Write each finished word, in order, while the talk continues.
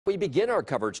We begin our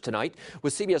coverage tonight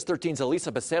with CBS 13's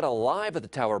Elisa Becerra live at the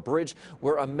Tower Bridge,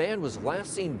 where a man was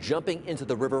last seen jumping into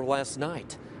the river last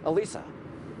night. Elisa.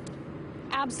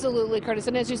 Absolutely, Curtis.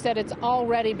 And as you said, it's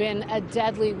already been a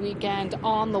deadly weekend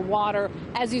on the water.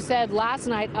 As you said, last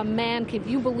night, a man, can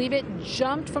you believe it,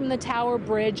 jumped from the Tower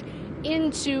Bridge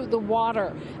into the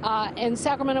water. And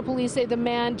Sacramento police say the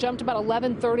man jumped about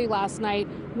 11:30 last night.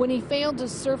 When he failed to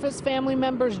surface, family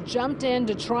members jumped in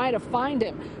to try to find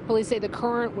him. Police say the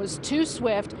current was too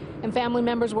swift and family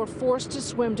members were forced to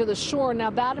swim to the shore.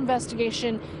 Now that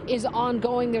investigation is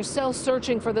ongoing. They're still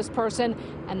searching for this person,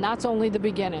 and that's only the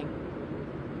beginning.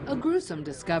 A gruesome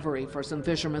discovery for some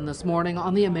fishermen this morning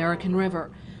on the American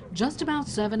River. Just about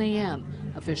 7 a.m.,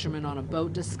 a fisherman on a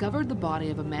boat discovered the body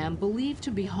of a man believed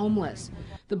to be homeless.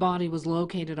 The body was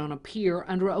located on a pier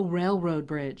under a railroad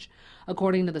bridge.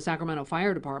 According to the Sacramento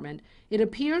Fire Department, it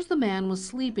appears the man was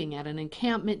sleeping at an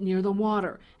encampment near the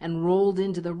water and rolled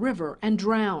into the river and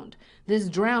drowned. This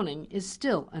drowning is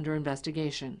still under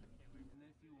investigation.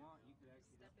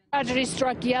 Tragedy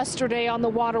struck yesterday on the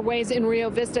waterways in Rio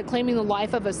Vista, claiming the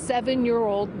life of a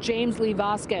 7-year-old James Lee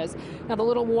Vasquez. Now, the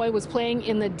little boy was playing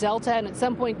in the Delta and at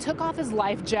some point took off his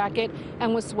life jacket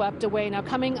and was swept away. Now,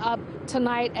 coming up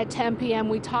tonight at 10 p.m.,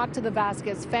 we talked to the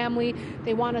Vasquez family.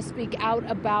 They want to speak out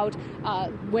about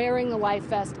wearing the life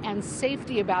vest and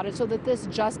safety about it so that this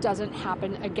just doesn't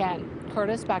happen again.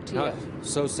 Curtis, back to you.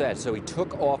 So sad. So he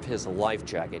took off his life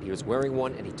jacket. He was wearing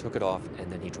one and he took it off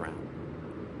and then he drowned.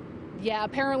 Yeah,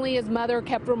 apparently his mother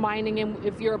kept reminding him,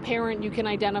 if you're a parent, you can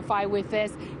identify with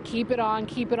this. Keep it on,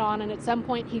 and at some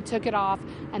point he took it off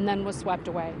and then was swept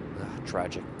away.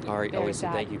 Tragic. All right,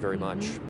 Elisa, thank you very much.